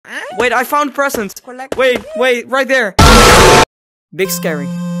Wait, I found presents. Wait, right there. Big Scary.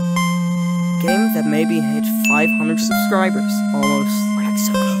 Game that maybe hit 500 subscribers. Almost. We're like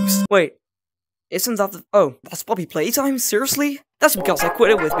so close. Wait. Isn't that the— oh, that's Poppy Playtime? Seriously? That's because I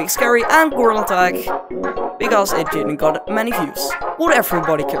quit it with Big Scary and Gorilla Tag. Because it didn't got many views. What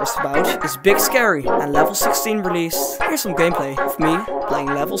everybody cares about is Big Scary and level 16 release. Here's some gameplay of me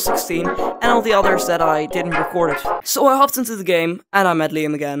playing level 16 and all the others that I didn't record it. So I hopped into the game and I met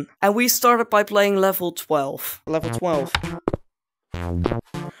Liam again. And we started by playing level 12. Level 12.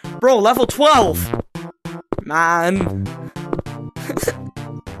 Bro, level 12! Man.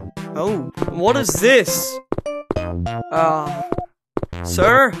 Oh, what is this?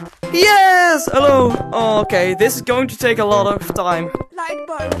 Sir? Yes! Hello! Oh, okay, this is going to take a lot of time. Light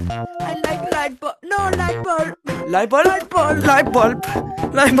bulb. I like light bulb. No, light bulb. Light bulb? Light bulb. Light bulb.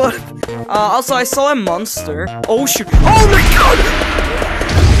 Light bulb. Also, I saw a monster. Oh, shoot. Oh my god!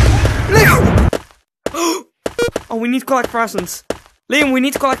 Liam! Oh, we need to collect presents. Liam, we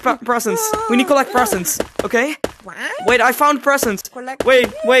need to collect presents. We need to collect presents, okay? What? Wait, I found presents. Collect.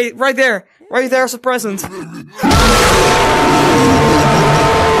 Wait, right there. Right there's a present.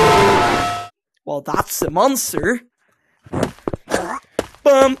 Well, that's a monster.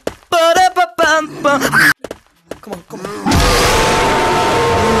 Bum, ba-da-ba-bum, bum. Come on.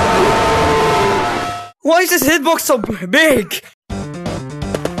 Why is this hitbox so big?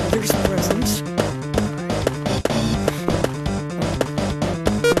 There's a present.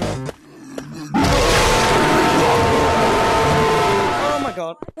 Oh my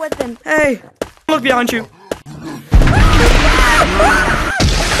god. What then? Hey, look behind you.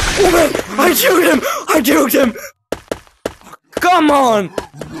 Oh man, I juked him! Come on!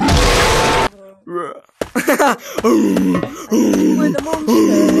 With the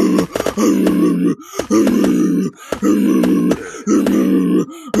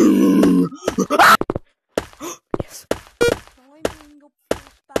Yes.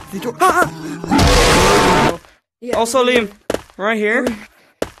 Yeah, also, Liam, right here.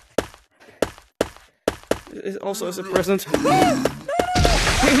 It also is a present.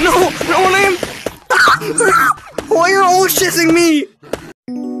 No, Liam! Why are you all shitting me?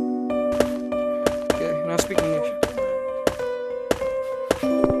 Okay, now speak English.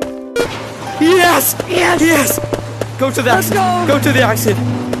 Yes! Yes! Go to the exit. Go to the exit.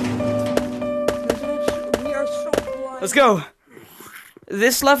 We are so blind. Let's go.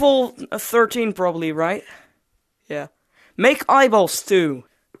 This level 13 probably, right? Yeah. Make eyeballs too.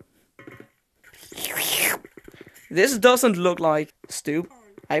 This doesn't look like stoop.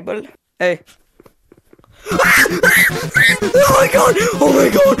 Eyeball. Hey. Oh my god! Oh my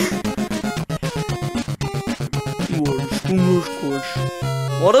god!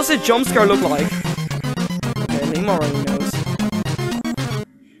 What does a jump scare look like? Okay, Liam already knows.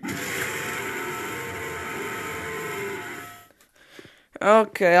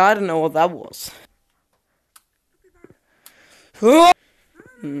 Okay, I don't know what that was.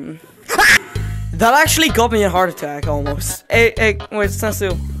 That actually got me a heart attack almost. Hey, wait, stand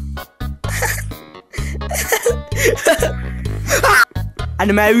still. An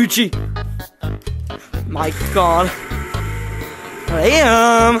emoji. My god.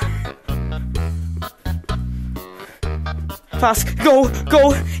 Liam. Fast, go.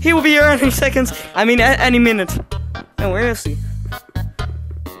 He will be here any seconds. I mean, any minute. And where is he?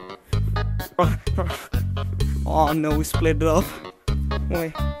 Oh no, we split it up.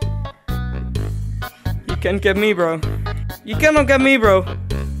 Wait. You can't get me, bro. You cannot get me, bro.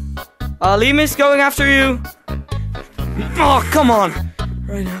 Liam is going after you. Oh, come on.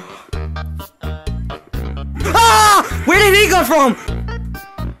 Right now. Ah! Where did he come from?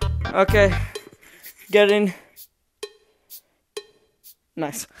 Okay. Get in.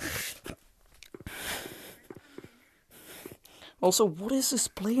 Nice. Also, what is this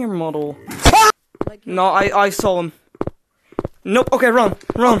player model? No, I saw him. Nope. Okay, run.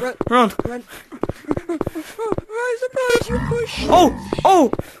 Run. I'm surprised you pushed. Oh!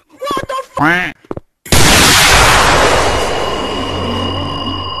 What the fuck?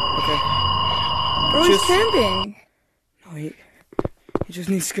 Okay. Bro, he's camping. No, he just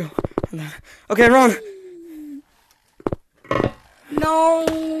needs to go. Okay, run. No.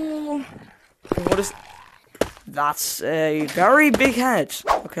 Okay, what is? That's a very big head.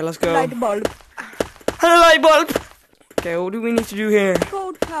 Okay, let's go. Light bulb. Hello, light bulb. Okay, what do we need to do here?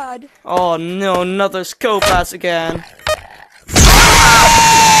 Code pad. Oh no, another scope pass again.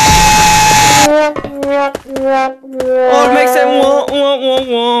 Oh, it makes that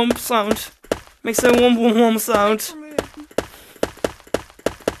womp sound. Makes that womp sound.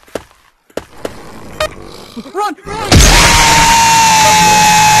 Run!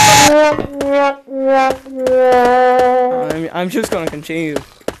 I'm just gonna continue.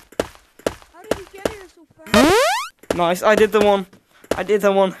 How did you get here so fast? Nice, I did the one. I did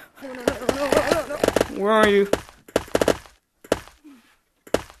the one. No. Where are you?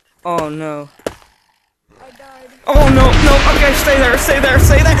 Oh no. I died. Oh no, no, okay, stay there, stay there,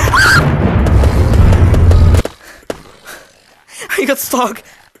 stay there! I got stuck.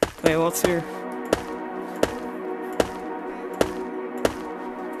 Wait, what's here?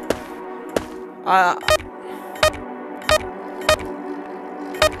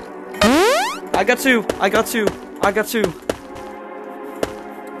 I got two.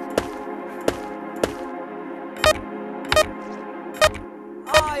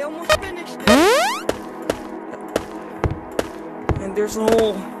 I almost finished it. And there's a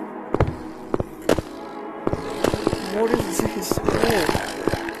hole. What is this? Oh.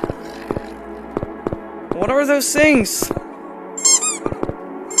 What are those things?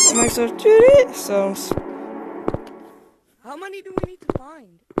 What makes those sounds? How many do we need to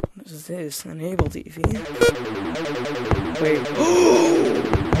find? What is this? Enable TV. Wait.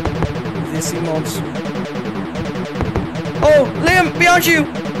 This emotes. Oh, Liam, behind you!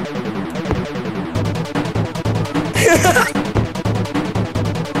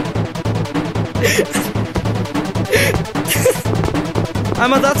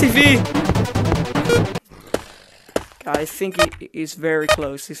 I'm at that TV. I think he's very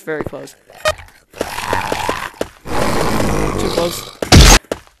close. He's very close. Too close.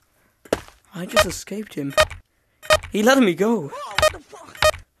 I just escaped him. He let me go. Oh, what the fuck?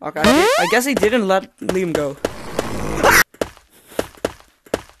 Okay, I guess he didn't let Liam go.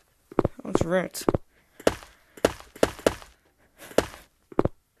 That's right.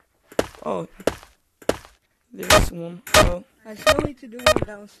 Oh. There's one. Oh. I still need to do one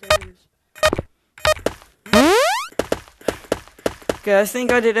downstairs. Okay, I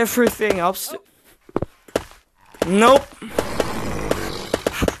think I did everything upstairs. Nope.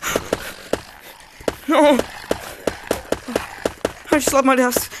 No. I just left my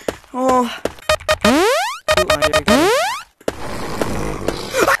desk. Oh. Ooh, I did it again.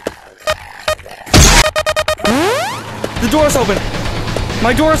 The door's open.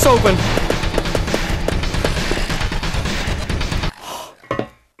 My door's open.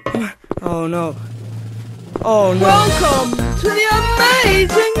 Oh no. Oh no. Welcome to the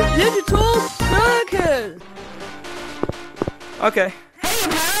amazing digital circus! Okay.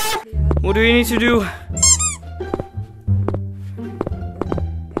 What do we need to do?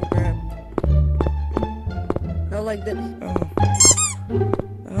 Go like this.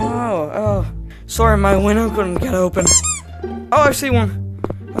 Oh. Sorry, my window couldn't get open. Oh, I see one.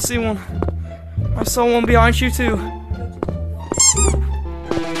 I see one. I saw one behind you too.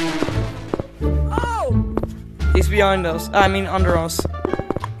 Oh! He's behind us. I mean, under us.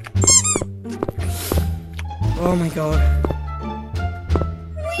 Oh my god.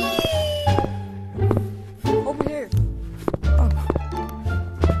 Over here. Oh.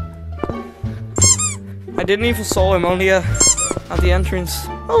 I didn't even saw him, only at the entrance.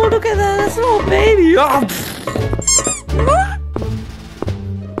 Oh, look at that. That's a little baby. Oh.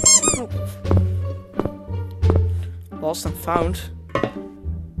 Lost and found.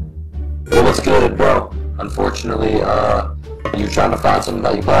 Well, what's good, bro? Unfortunately, you're trying to find something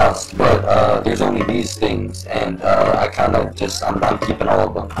that you lost, but there's only these things, and I kind of just, I'm keeping all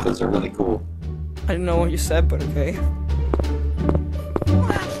of them, because they're really cool. I didn't know what you said, but okay.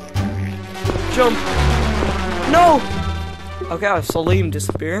 Jump! No! Okay, I saw Liam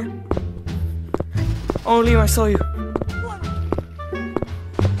disappear. Oh, Liam, I saw you.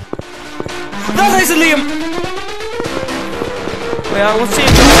 That is Liam! Wait, I want to see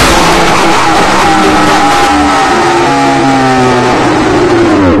it.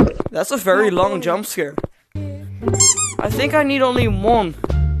 That's a very long jump scare. I think I need only one.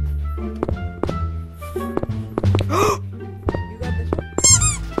 You got this one?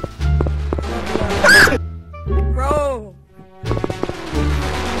 Bro!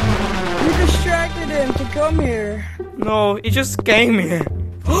 You distracted him to come here. No, he just came here.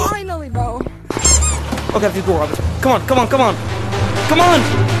 Finally, bro. Okay, let's go, Robert. Come on, come on, come on. Come on!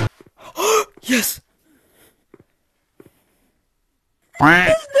 Yes! What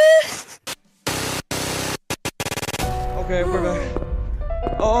is this? Okay, we're back.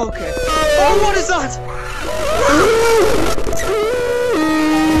 Oh, okay. Oh, what is that?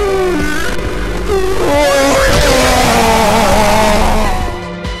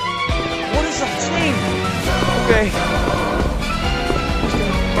 What is that thing? Okay.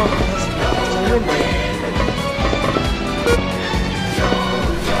 Oh, that's a window.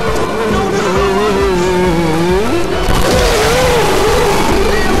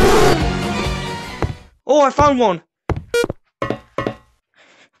 Oh, I found one.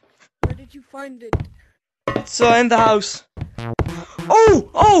 find it. It's in the house. Oh!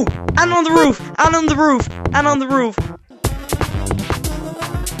 Oh! And on the roof! And on the roof! And on the roof!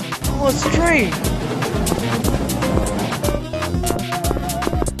 Oh, it's a train!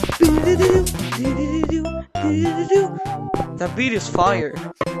 That beat is fire.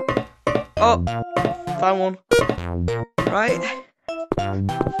 Oh! Found one. Right?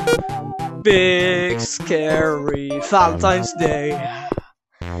 Big scary Valentine's Day.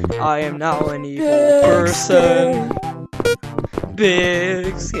 I am now an evil person.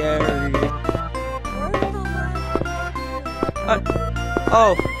 Big scary.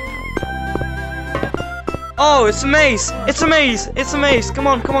 Oh. Oh, it's a maze! It's a maze! It's a maze! Come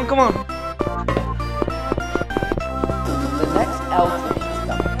on, come on, come on! The next L train is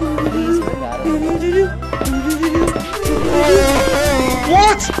coming. Please move out of the way.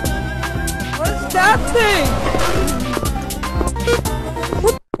 What? What's that thing?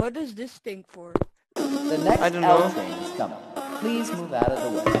 What is this thing for? The next I don't L know. train is coming. Please move out of the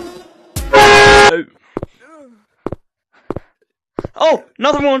way. Oh,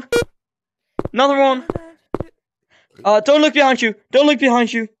 another one! Another one! Don't look behind you! Don't look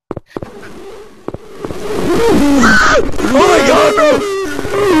behind you! Oh my god!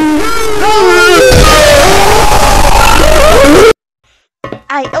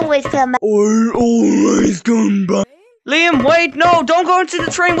 I always come. I always come back. Liam, wait, no, don't go into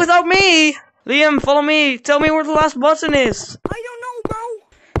the train without me! Liam, follow me. Tell me where the last button is. I don't know, bro.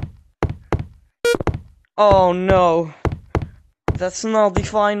 Oh no. That's not the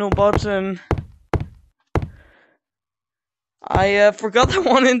final button. I forgot that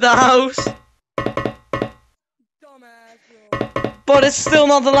one in the house. Dumbass, bro. But it's still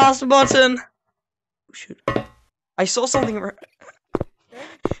not the last button. Oh, shoot. I saw something.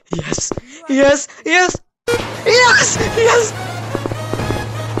 Yes. Yes. Yes. Yes. Yes.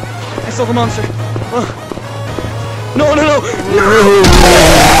 I saw the monster. Oh. No, no, no.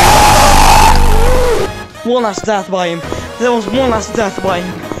 One last death by him. There was one last death by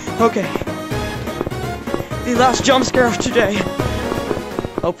him. Okay. The last jump scare of today.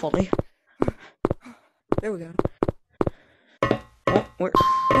 Hopefully. There we go. Oh, where?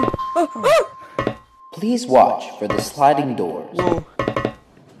 Please watch for the sliding doors. Whoa.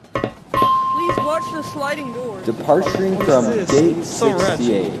 Please watch the sliding doors. Departing What from is this? gate So red.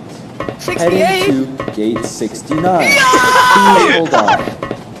 68. 68? Heading to gate 69. Please hold on.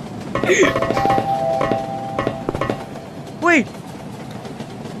 Wait.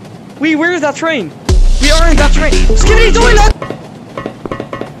 Where is that train? We are in that train. Skibidi toilet!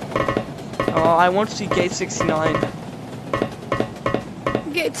 Oh, I want to see gate 69.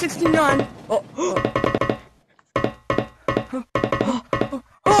 Gate 69. Oh.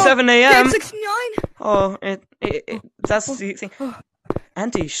 It's 7 a.m. Gate 69? Oh, that's the thing.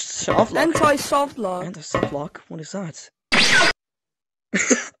 Anti-soft lock. Anti-soft lock. Anti-soft lock? What is that?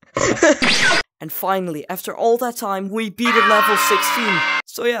 And finally, after all that time, we beat it level 16.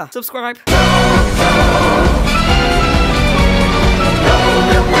 So yeah, subscribe.